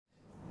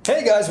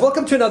Hey guys,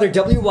 welcome to another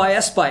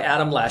WYS by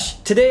Adam Lesh.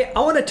 Today I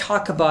want to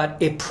talk about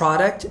a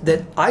product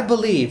that I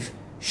believe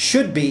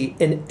should be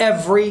in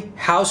every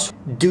house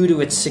due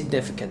to its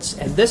significance.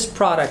 And this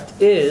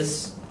product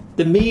is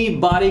the Me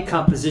Body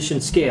Composition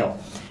Scale.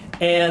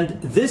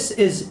 And this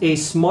is a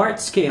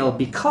smart scale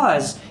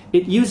because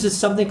it uses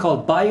something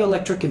called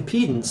Bioelectric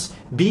Impedance,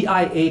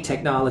 BIA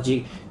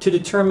technology, to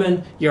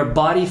determine your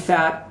body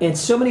fat and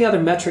so many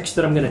other metrics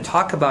that I'm going to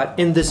talk about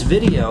in this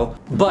video.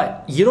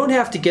 But you don't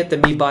have to get the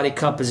Me Body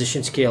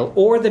Composition Scale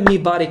or the Me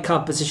Body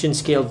Composition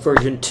Scale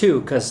version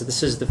 2 because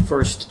this is the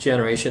first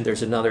generation.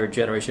 There's another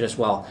generation as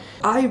well.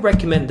 I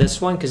recommend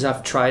this one because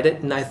I've tried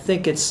it and I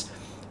think it's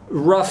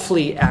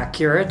roughly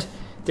accurate.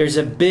 There's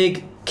a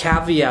big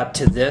caveat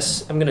to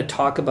this. I'm going to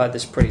talk about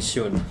this pretty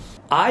soon.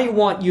 I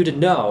want you to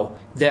know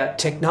that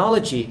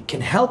technology can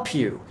help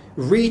you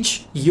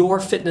reach your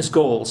fitness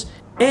goals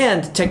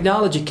and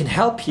technology can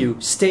help you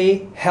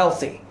stay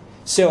healthy.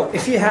 So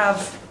if you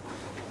have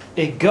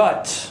a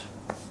gut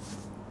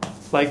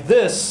like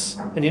this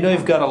and you know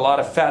you've got a lot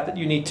of fat that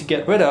you need to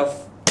get rid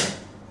of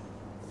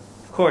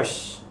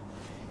course,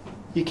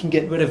 you can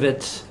get rid of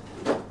it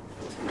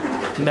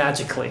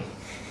magically.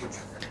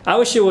 I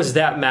wish it was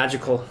that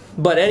magical.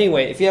 But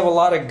anyway, if you have a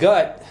lot of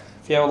gut,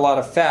 if you have a lot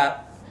of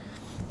fat,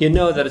 you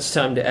know that it's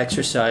time to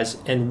exercise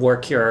and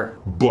work your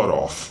butt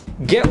off.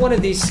 Get one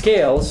of these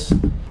scales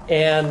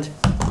and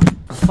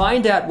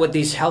find out what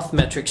these health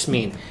metrics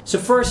mean. So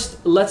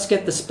first, let's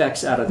get the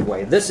specs out of the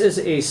way. This is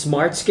a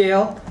smart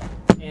scale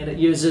and it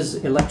uses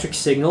electric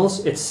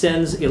signals. It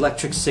sends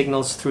electric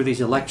signals through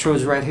these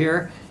electrodes right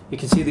here. You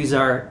can see these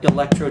are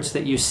electrodes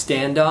that you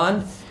stand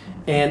on.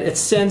 And it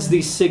sends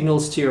these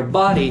signals to your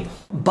body.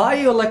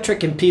 Bioelectric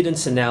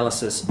Impedance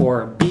Analysis,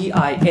 or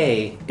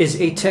BIA, is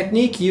a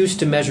technique used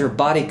to measure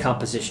body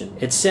composition.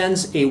 It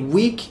sends a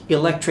weak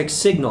electric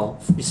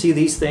signal. You see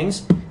these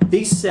things?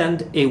 These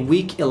send a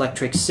weak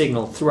electric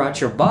signal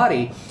throughout your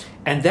body,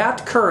 and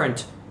that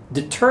current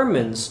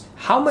determines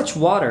how much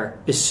water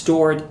is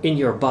stored in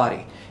your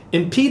body.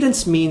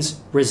 Impedance means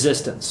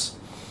resistance.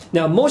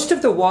 Now, most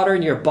of the water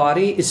in your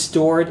body is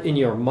stored in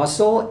your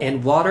muscle,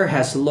 and water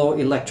has low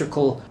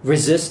electrical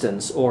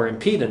resistance or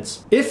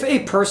impedance. If a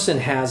person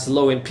has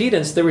low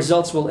impedance, the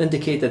results will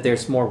indicate that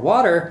there's more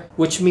water,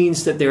 which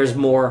means that there's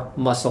more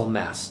muscle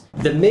mass.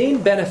 The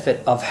main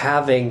benefit of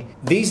having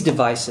these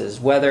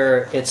devices,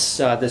 whether it's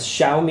this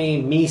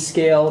Xiaomi Mi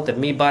Scale, the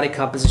Me Body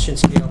Composition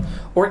Scale,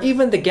 or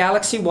even the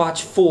Galaxy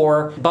Watch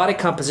 4 Body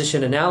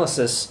Composition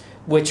Analysis,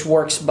 which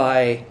works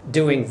by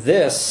doing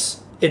this.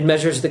 It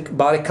measures the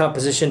body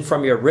composition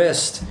from your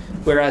wrist,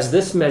 whereas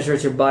this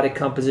measures your body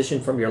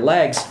composition from your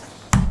legs.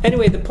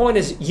 Anyway, the point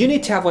is you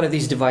need to have one of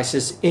these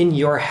devices in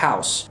your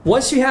house.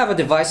 Once you have a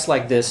device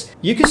like this,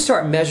 you can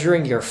start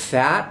measuring your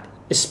fat,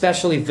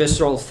 especially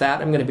visceral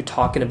fat. I'm going to be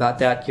talking about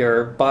that,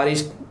 your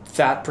body's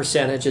fat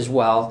percentage as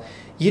well.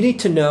 You need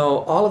to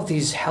know all of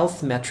these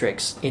health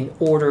metrics in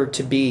order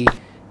to be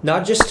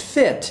not just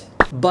fit,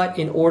 but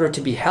in order to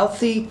be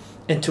healthy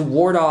and to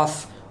ward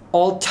off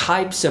all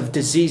types of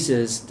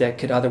diseases that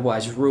could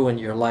otherwise ruin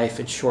your life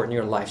and shorten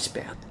your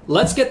lifespan.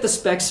 Let's get the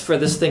specs for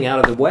this thing out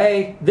of the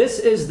way. This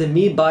is the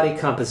Me Body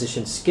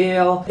Composition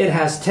Scale. It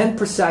has 10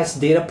 precise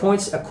data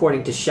points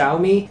according to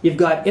Xiaomi. You've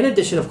got, in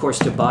addition of course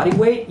to body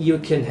weight, you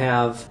can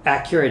have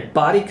accurate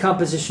body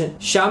composition.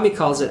 Xiaomi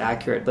calls it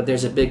accurate, but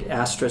there's a big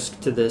asterisk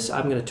to this.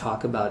 I'm going to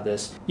talk about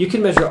this. You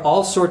can measure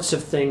all sorts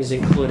of things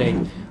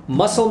including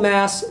muscle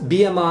mass,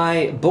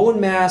 BMI, bone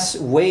mass,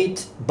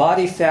 weight,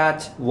 body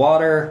fat,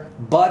 water,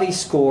 body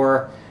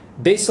score,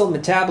 basal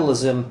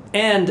metabolism,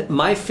 and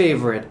my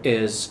favorite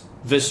is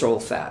visceral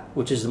fat,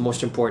 which is the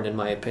most important in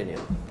my opinion.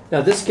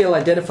 Now this scale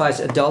identifies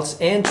adults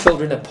and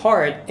children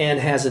apart and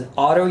has an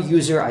auto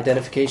user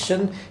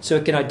identification, so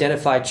it can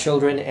identify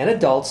children and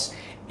adults,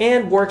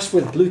 and works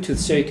with Bluetooth,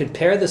 so you can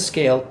pair the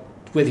scale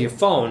with your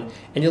phone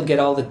and you'll get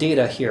all the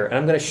data here. And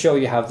I'm going to show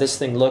you how this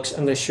thing looks.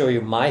 I'm going to show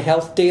you my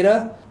health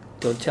data.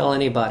 Don't tell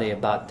anybody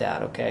about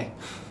that, okay?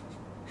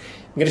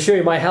 I'm going to show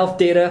you my health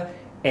data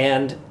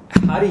and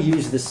how to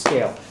use this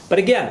scale. But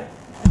again,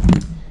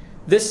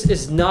 this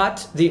is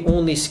not the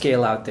only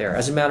scale out there.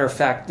 As a matter of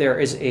fact, there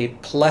is a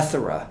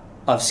plethora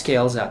of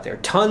scales out there,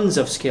 tons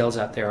of scales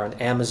out there on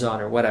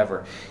Amazon or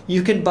whatever.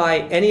 You can buy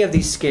any of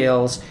these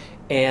scales,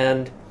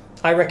 and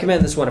I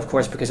recommend this one, of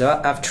course, because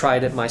I've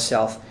tried it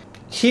myself.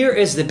 Here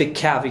is the big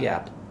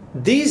caveat.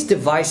 These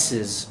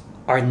devices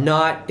are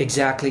not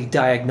exactly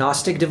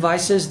diagnostic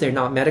devices, they're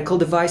not medical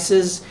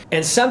devices,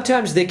 and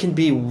sometimes they can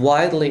be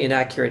wildly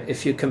inaccurate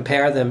if you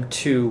compare them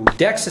to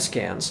DEXA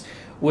scans,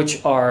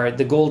 which are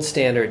the gold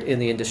standard in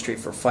the industry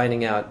for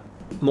finding out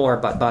more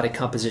about body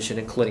composition,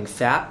 including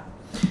fat.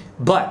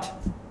 But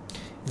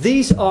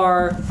these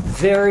are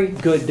very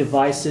good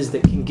devices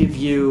that can give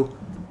you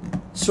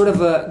sort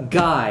of a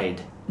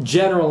guide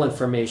general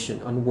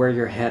information on where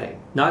you're heading.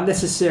 Not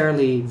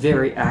necessarily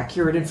very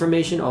accurate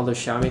information, although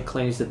Xiaomi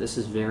claims that this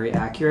is very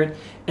accurate.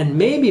 And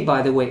maybe,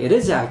 by the way, it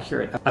is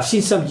accurate. I've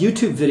seen some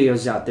YouTube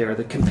videos out there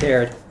that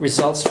compared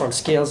results from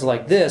scales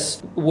like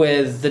this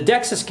with the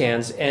DEXA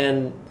scans,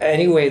 and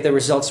anyway, the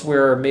results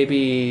were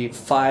maybe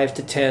 5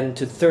 to 10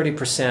 to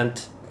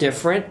 30%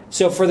 different.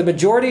 So for the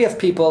majority of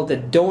people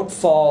that don't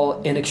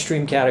fall in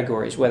extreme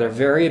categories, whether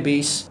very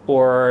obese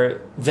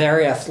or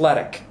very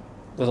athletic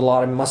with a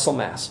lot of muscle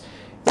mass,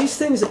 these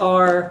things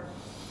are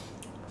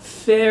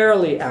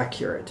fairly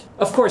accurate.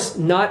 Of course,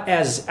 not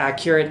as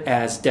accurate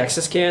as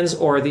DEXA scans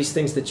or these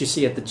things that you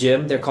see at the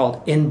gym. They're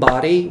called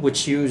in-body,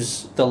 which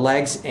use the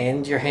legs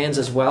and your hands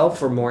as well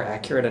for more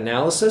accurate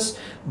analysis.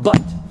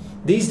 But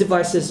these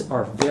devices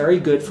are very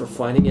good for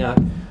finding out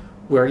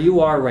where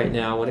you are right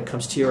now when it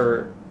comes to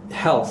your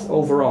health,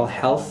 overall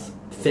health,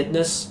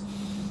 fitness.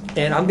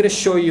 And I'm going to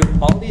show you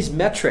all these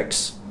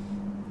metrics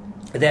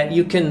that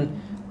you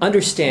can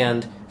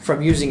understand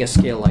from using a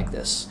scale like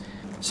this.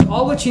 So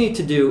all what you need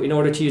to do in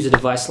order to use a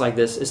device like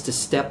this is to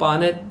step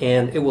on it,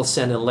 and it will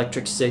send an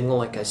electric signal.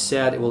 Like I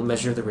said, it will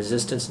measure the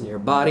resistance in your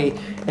body,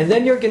 and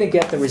then you're going to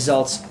get the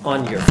results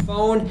on your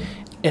phone.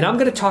 And I'm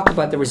going to talk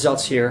about the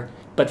results here,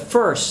 but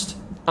first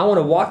I want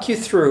to walk you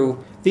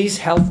through these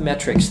health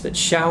metrics that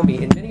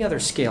Xiaomi and many other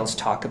scales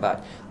talk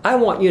about. I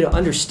want you to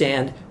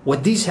understand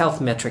what these health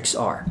metrics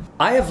are.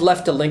 I have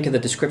left a link in the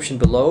description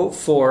below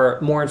for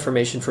more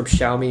information from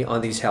Xiaomi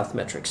on these health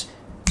metrics.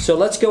 So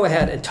let's go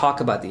ahead and talk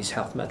about these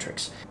health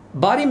metrics.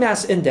 Body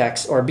mass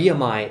index, or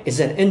BMI,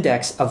 is an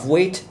index of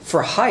weight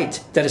for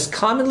height that is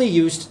commonly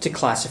used to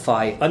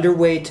classify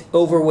underweight,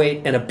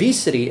 overweight, and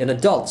obesity in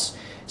adults.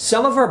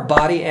 Some of our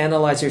body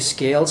analyzer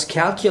scales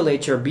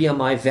calculate your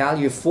BMI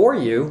value for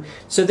you,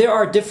 so there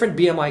are different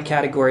BMI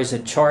categories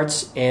and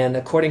charts, and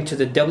according to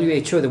the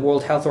WHO, the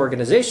World Health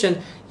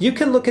Organization, you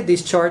can look at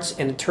these charts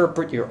and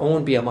interpret your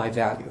own BMI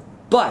value.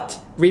 But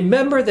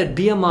remember that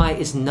BMI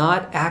is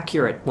not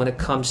accurate when it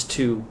comes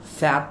to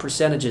fat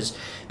percentages,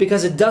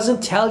 because it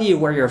doesn't tell you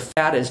where your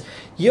fat is.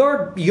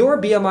 Your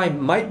BMI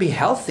might be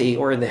healthy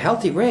or in the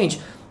healthy range,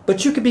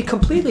 but you could be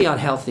completely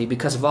unhealthy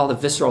because of all the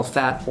visceral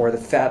fat or the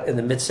fat in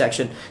the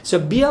midsection. So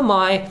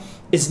BMI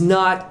is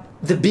not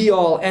the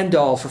be-all,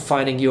 end-all for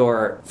finding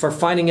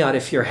out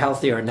if you're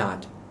healthy or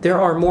not. There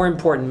are more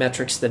important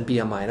metrics than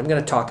BMI, and I'm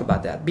going to talk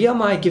about that.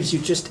 BMI gives you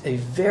just a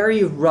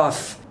very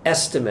rough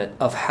estimate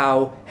of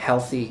how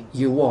healthy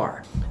you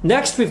are.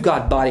 Next, we've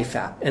got body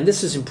fat, and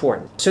this is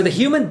important. So the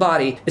human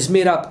body is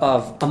made up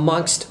of,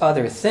 amongst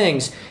other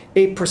things,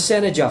 a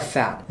percentage of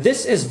fat.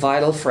 This is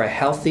vital for a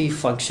healthy,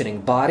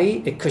 functioning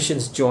body. It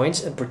cushions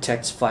joints and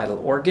protects vital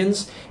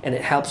organs, and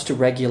it helps to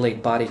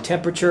regulate body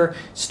temperature,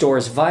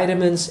 stores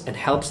vitamins, and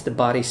helps the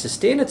body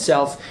sustain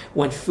itself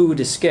when food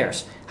is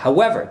scarce.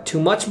 However, too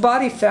much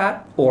body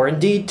fat, or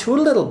indeed too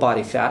little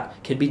body fat,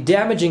 can be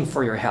damaging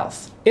for your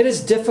health. It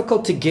is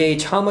difficult to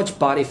gauge how much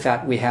body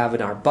fat we have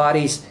in our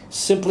bodies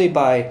simply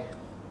by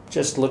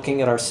just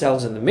looking at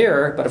ourselves in the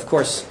mirror, but of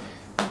course,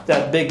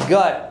 that big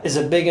gut is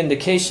a big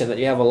indication that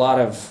you have a lot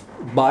of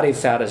body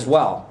fat as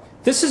well.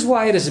 This is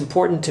why it is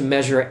important to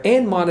measure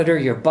and monitor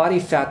your body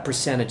fat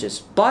percentages.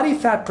 Body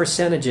fat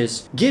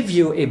percentages give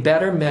you a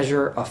better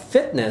measure of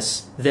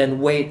fitness than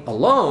weight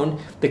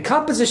alone. The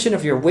composition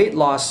of your weight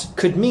loss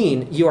could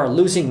mean you are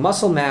losing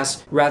muscle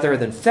mass rather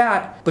than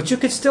fat, but you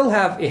could still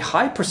have a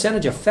high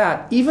percentage of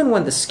fat even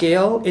when the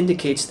scale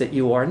indicates that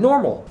you are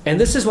normal. And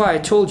this is why I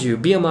told you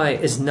BMI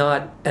is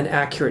not an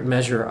accurate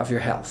measure of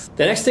your health.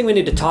 The next thing we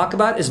need to talk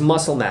about is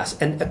muscle mass.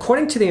 And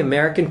according to the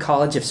American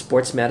College of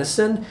Sports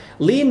Medicine,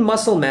 lean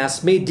muscle mass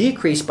may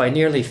decrease by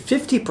nearly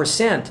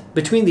 50%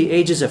 between the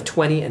ages of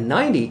 20 and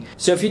 90.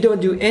 So if you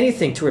don't do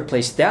anything to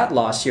replace that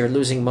loss, you're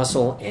losing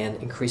muscle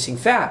and increasing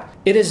fat.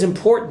 It is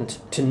important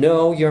to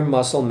know your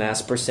muscle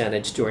mass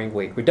percentage during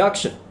weight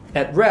reduction.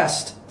 At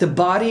rest, the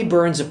body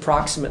burns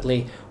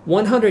approximately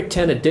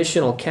 110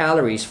 additional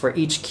calories for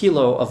each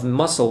kilo of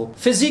muscle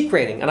physique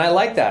rating. And I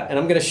like that. And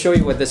I'm going to show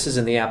you what this is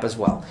in the app as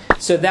well.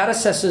 So that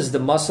assesses the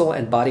muscle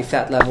and body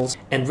fat levels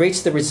and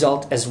rates the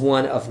result as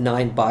one of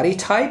 9 body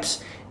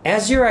types.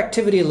 As your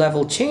activity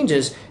level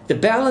changes, the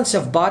balance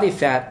of body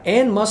fat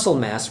and muscle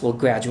mass will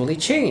gradually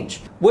change,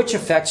 which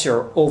affects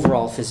your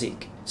overall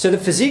physique. So the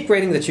physique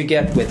rating that you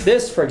get with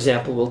this, for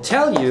example, will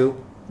tell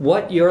you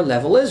what your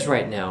level is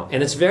right now.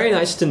 And it's very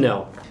nice to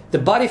know. The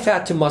body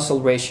fat to muscle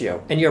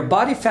ratio and your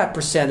body fat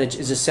percentage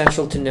is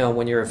essential to know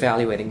when you're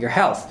evaluating your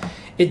health.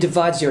 It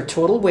divides your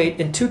total weight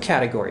in 2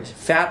 categories,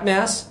 fat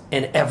mass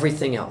and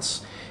everything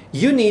else.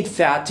 You need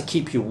fat to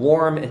keep you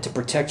warm and to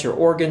protect your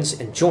organs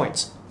and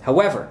joints.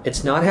 However,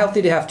 it's not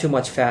healthy to have too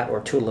much fat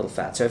or too little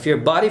fat. So if your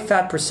body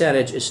fat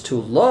percentage is too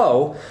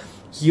low,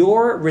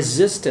 your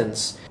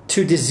resistance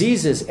to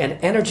diseases and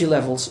energy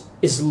levels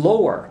is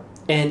lower,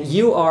 and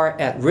you are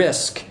at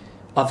risk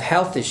of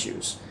health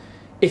issues.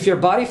 If your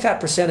body fat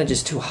percentage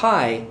is too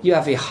high, you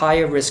have a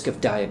higher risk of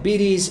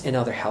diabetes and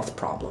other health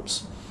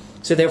problems.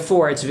 So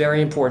therefore, it's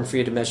very important for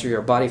you to measure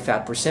your body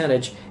fat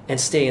percentage and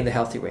stay in the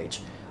healthy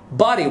range.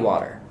 Body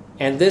water.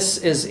 And this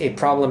is a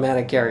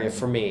problematic area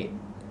for me.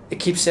 It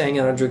keeps saying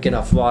I don't drink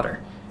enough water.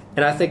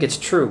 And I think it's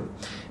true.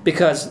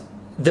 Because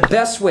the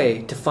best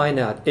way to find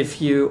out if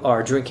you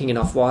are drinking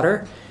enough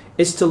water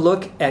is to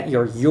look at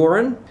your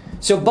urine.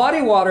 So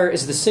body water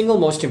is the single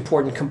most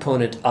important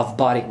component of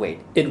body weight.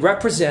 It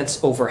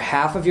represents over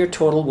half of your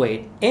total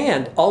weight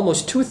and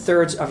almost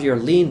 2/3 of your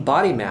lean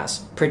body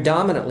mass,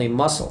 predominantly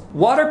muscle.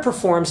 Water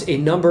performs a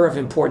number of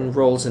important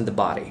roles in the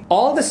body.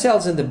 All the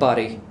cells in the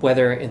body,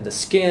 whether in the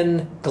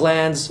skin,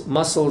 glands,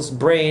 muscles,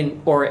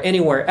 brain, or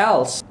anywhere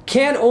else,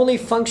 can only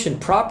function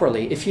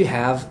properly if you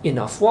have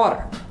enough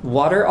water.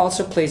 Water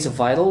also plays a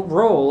vital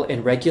role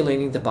in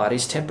regulating the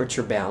body's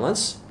temperature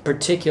balance,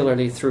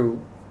 particularly through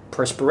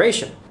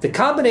perspiration. The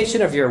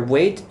combination of your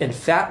weight and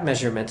fat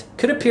measurement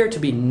could appear to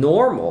be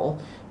normal,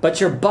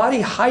 but your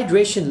body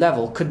hydration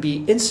level could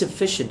be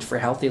insufficient for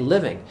healthy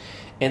living.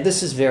 And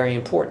this is very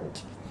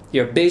important.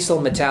 Your basal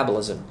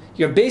metabolism.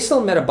 Your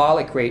basal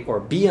metabolic rate, or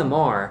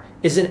BMR,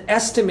 is an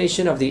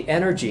estimation of the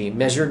energy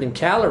measured in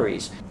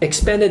calories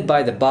expended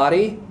by the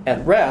body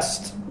at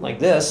rest, like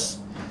this,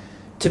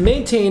 to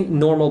maintain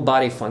normal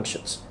body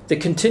functions. The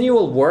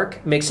continual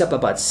work makes up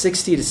about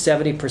 60 to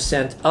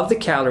 70% of the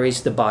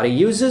calories the body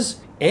uses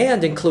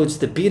and includes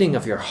the beating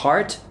of your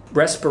heart,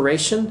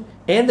 respiration,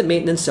 and the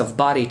maintenance of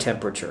body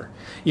temperature.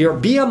 Your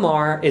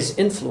BMR is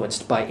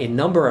influenced by a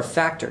number of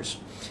factors,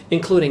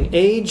 including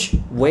age,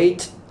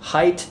 weight,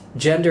 height,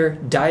 gender,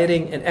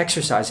 dieting, and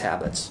exercise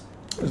habits.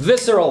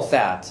 Visceral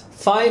fat.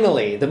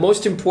 Finally, the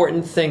most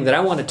important thing that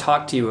I want to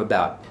talk to you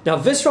about. Now,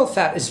 visceral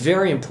fat is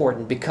very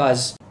important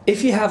because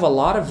if you have a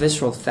lot of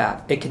visceral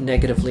fat, it can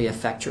negatively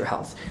affect your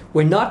health.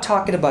 We're not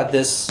talking about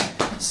this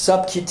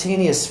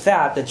subcutaneous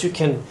fat that you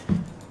can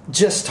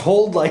just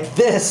hold like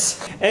this.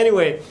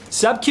 Anyway,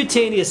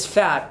 subcutaneous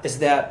fat is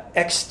that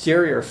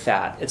exterior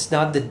fat. It's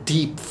not the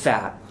deep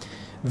fat.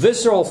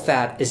 Visceral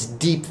fat is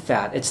deep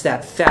fat. It's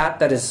that fat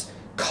that is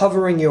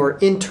covering your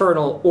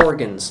internal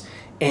organs.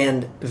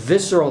 And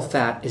visceral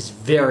fat is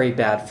very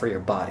bad for your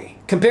body.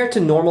 Compared to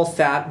normal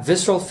fat,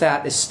 visceral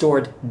fat is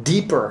stored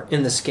deeper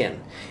in the skin,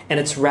 and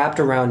it's wrapped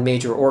around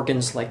major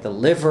organs like the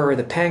liver,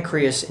 the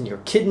pancreas, and your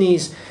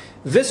kidneys.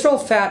 Visceral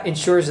fat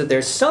ensures that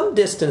there's some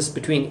distance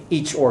between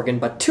each organ,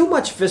 but too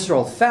much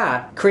visceral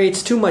fat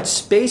creates too much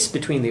space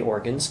between the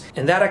organs,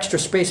 and that extra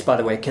space, by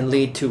the way, can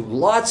lead to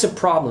lots of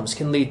problems.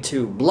 Can lead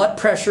to blood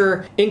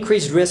pressure,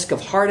 increased risk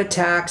of heart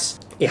attacks.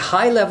 A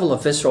high level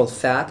of visceral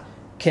fat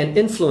can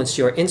influence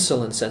your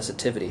insulin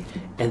sensitivity,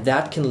 and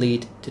that can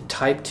lead to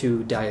type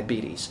 2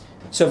 diabetes.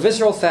 So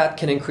visceral fat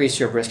can increase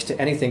your risk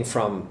to anything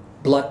from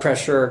blood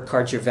pressure,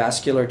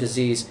 cardiovascular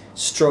disease,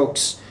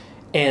 strokes,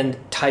 and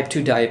type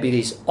 2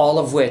 diabetes, all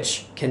of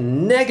which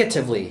can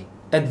negatively,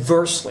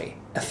 adversely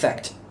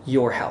affect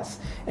your health.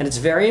 And it's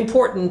very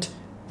important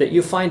that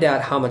you find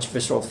out how much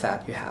visceral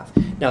fat you have.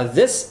 Now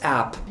this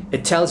app,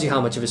 it tells you how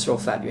much visceral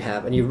fat you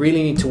have, and you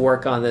really need to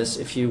work on this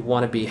if you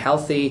want to be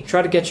healthy.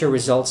 Try to get your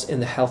results in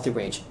the healthy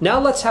range. Now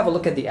let's have a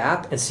look at the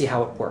app and see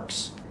how it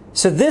works.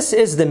 So this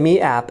is the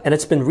Me app, and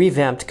it's been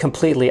revamped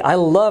completely. I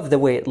love the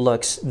way it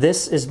looks.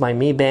 This is my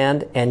Me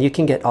Band, and you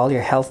can get all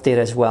your health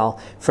data as well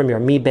from your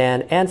Me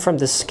Band and from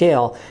the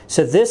scale.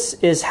 So this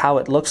is how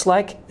it looks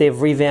like.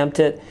 They've revamped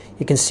it.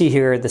 You can see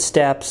here the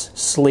steps,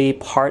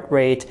 sleep, heart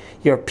rate,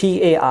 your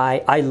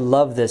PAI. I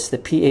love this. The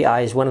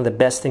PAI is one of the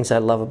best things I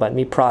love about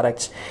Me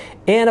products.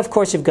 And of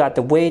course, you've got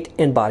the weight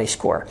and body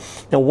score.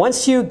 Now,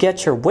 once you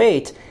get your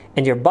weight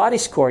and your body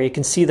score, you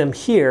can see them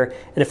here.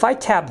 And if I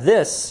tap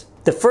this,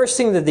 the first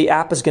thing that the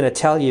app is going to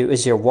tell you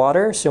is your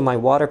water. So my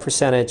water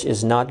percentage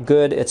is not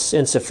good. It's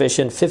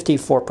insufficient,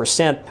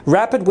 54%.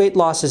 Rapid weight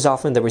loss is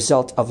often the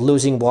result of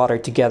losing water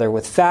together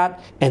with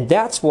fat. And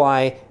that's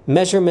why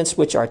measurements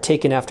which are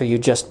taken after you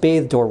just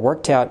bathed or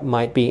worked out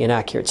might be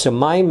inaccurate. So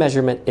my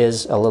measurement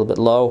is a little bit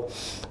low.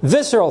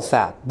 Visceral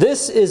fat.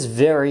 This is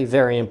very,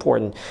 very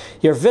important.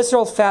 Your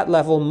visceral fat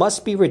level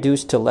must be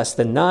reduced to less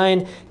than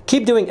 9.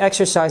 Keep doing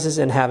exercises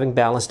and having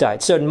balanced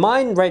diet. So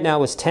mine right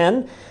now is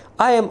 10.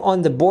 I am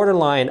on the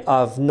borderline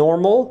of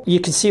normal. You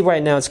can see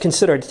right now it's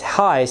considered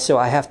high, so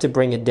I have to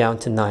bring it down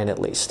to 9 at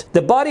least.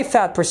 The body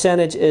fat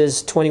percentage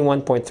is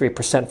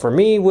 21.3% for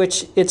me,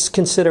 which it's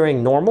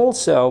considering normal.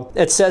 So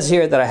it says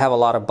here that I have a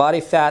lot of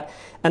body fat,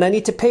 and I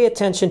need to pay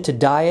attention to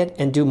diet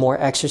and do more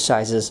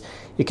exercises.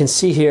 You can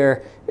see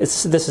here,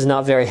 this is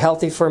not very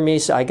healthy for me,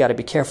 so I got to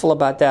be careful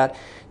about that.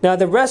 Now,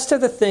 the rest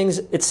of the things,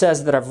 it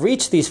says that I've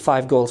reached these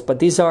 5 goals, but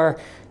these are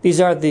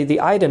the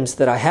items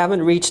that I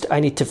haven't reached. I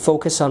need to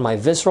focus on my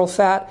visceral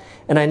fat,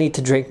 and I need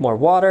to drink more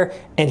water.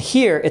 And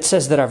here it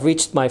says that I've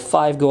reached my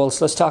 5 goals.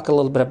 Let's talk a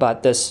little bit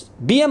about this.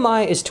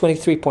 BMI is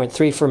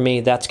 23.3 for me.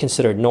 That's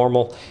considered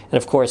normal. And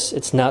of course,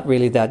 it's not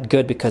really that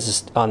good because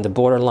it's on the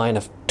borderline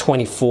of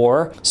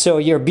 24. So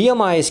your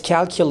BMI is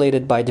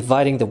calculated by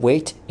dividing the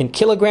weight in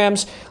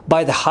kilograms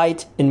by the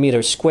height in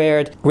meters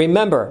squared.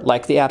 Remember,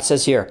 like the app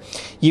says here,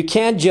 you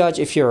can't judge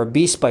if you're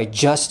obese by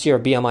just your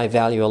BMI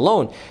value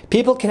alone.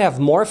 People can have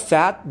more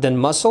fat than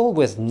muscle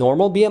with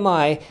normal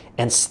BMI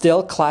and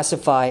still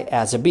classify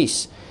as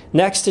obese.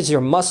 Next is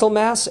your muscle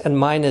mass, and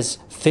mine is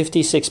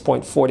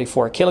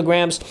 56.44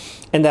 kilograms,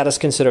 and that is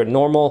considered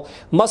normal.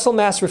 Muscle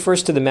mass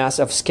refers to the mass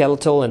of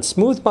skeletal and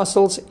smooth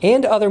muscles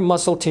and other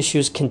muscle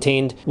tissues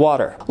contained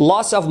water.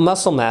 Loss of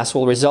muscle mass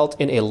will result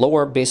in a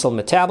lower basal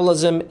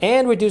metabolism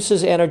and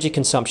reduces energy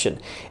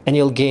consumption, and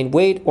you'll gain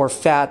weight or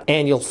fat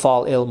and you'll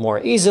fall ill more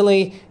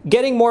easily.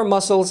 Getting more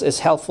muscles is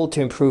helpful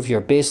to improve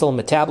your basal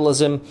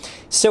metabolism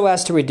so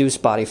as to reduce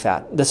body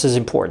fat. This is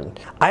important.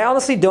 I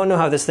honestly don't know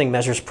how this thing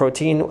measures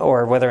protein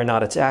or whether or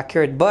not it's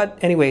accurate, but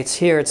anyway, it's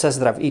here. It says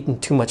that I've eaten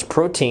too much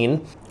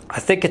protein. I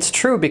think it's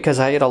true because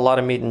I eat a lot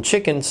of meat and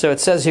chicken, so it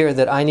says here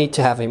that I need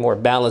to have a more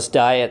balanced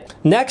diet.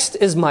 Next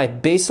is my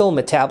basal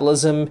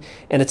metabolism,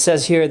 and it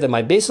says here that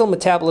my basal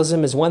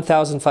metabolism is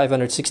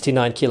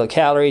 1,569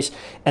 kilocalories,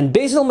 and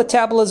basal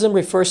metabolism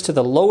refers to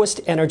the lowest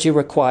energy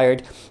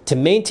required to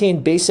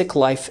maintain basic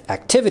life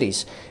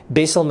activities.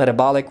 Basal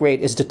metabolic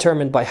rate is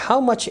determined by how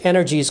much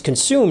energy is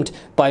consumed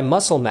by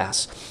muscle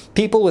mass.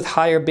 People with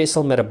higher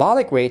basal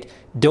metabolic rate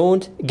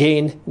don't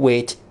gain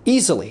weight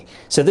easily.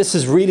 So this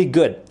is really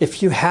good.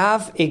 If you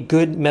have a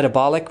good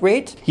metabolic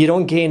rate, you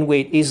don't gain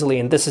weight easily,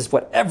 and this is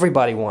what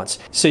everybody wants.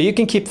 So you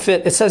can keep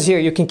fit. It says here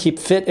you can keep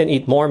fit and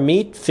eat more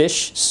meat,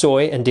 fish,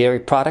 soy, and dairy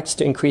products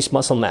to increase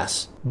muscle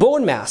mass.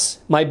 Bone mass.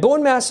 My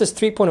bone mass is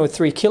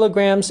 3.03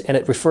 kilograms, and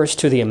it refers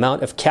to the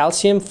amount of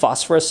calcium,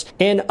 phosphorus,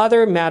 and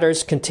other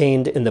matters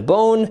contained in the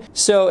bone.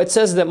 So it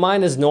says that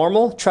mine is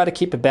normal. Try to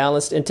keep a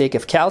balanced intake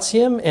of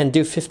calcium and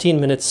do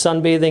 15 minutes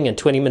sunbathing and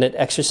 20-minute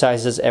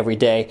exercises every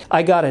day.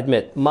 I gotta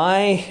admit,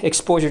 my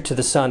exposure to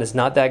the sun is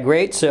not that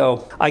great,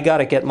 so I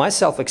gotta get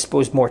myself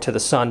exposed more to the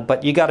sun,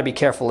 but you gotta be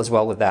careful as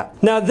well with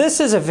that. Now, this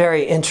is a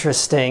very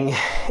interesting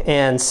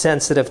and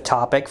sensitive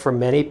topic for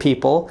many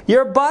people.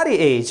 Your body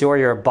age, or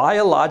your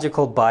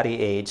biological body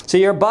age. So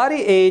your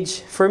body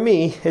age, for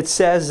me, it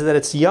says that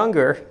it's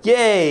younger,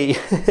 yay,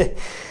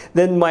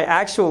 than my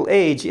actual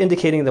age,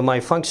 indicating that my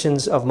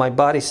functions of my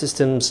body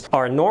systems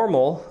are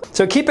normal.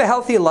 So keep a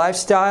healthy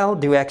lifestyle,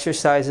 do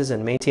exercises,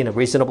 and maintain a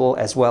reasonable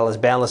as well as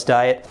balanced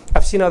diet.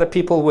 I've seen other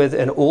people with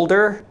an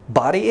older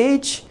body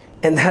age,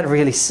 and that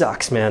really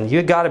sucks, man.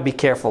 You gotta be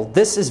careful.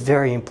 This is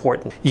very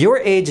important. Your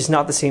age is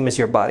not the same as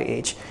your body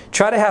age.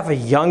 Try to have a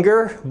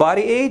younger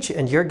body age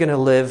and you're gonna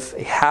live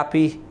a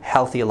happy,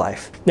 healthy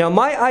life. Now,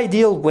 my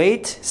ideal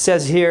weight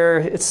says here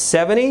it's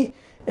 70,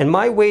 and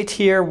my weight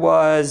here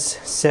was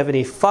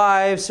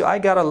 75, so I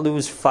gotta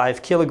lose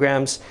 5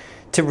 kilograms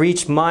to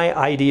reach my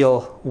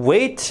ideal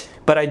weight.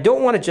 But I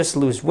don't wanna just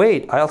lose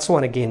weight, I also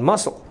wanna gain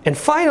muscle. And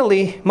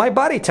finally, my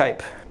body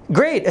type.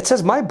 Great, it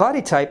says my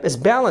body type is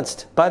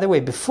balanced. By the way,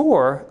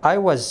 before I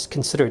was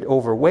considered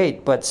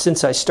overweight, but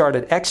since I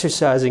started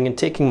exercising and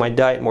taking my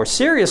diet more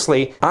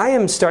seriously, I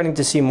am starting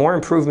to see more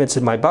improvements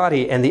in my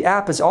body, and the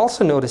app is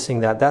also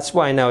noticing that. That's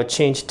why now it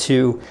changed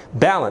to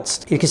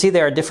balanced. You can see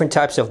there are different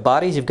types of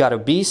bodies. You've got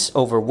obese,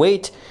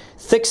 overweight,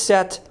 thick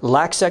set,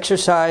 lax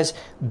exercise,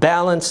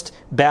 balanced,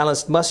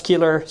 balanced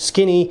muscular,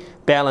 skinny,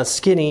 balanced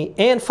skinny,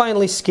 and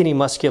finally skinny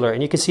muscular.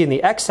 And you can see in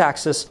the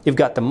x-axis, you've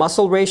got the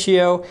muscle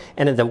ratio,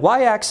 and in the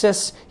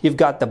y-axis, you've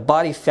got the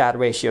body fat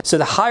ratio. So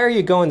the higher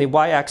you go in the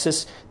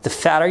y-axis, the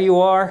fatter you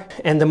are,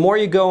 and the more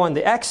you go on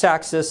the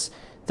x-axis,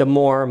 the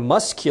more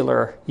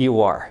muscular you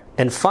are.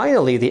 And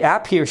finally, the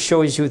app here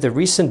shows you the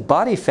recent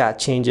body fat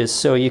changes,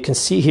 so you can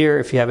see here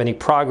if you have any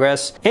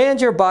progress,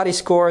 and your body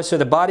score. So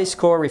the body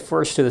score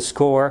refers to the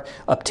score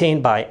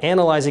obtained by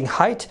analyzing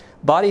height,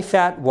 body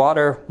fat,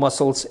 water,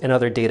 muscles, and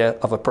other data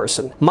of a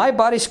person. My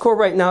body score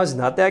right now is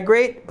not that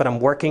great, but I'm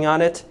working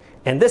on it,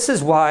 and this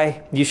is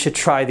why you should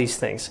try these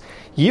things.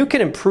 You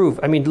can improve.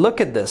 I mean,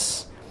 look at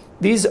this.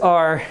 These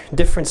are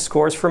different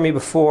scores for me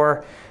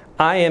before.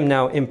 I am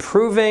now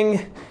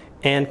improving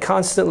and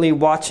constantly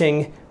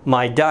watching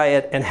my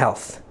diet and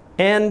health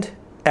and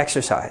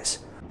exercise.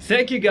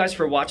 Thank you guys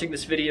for watching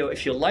this video.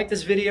 If you like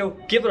this video,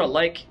 give it a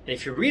like. And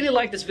if you really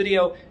like this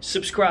video,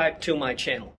 subscribe to my channel.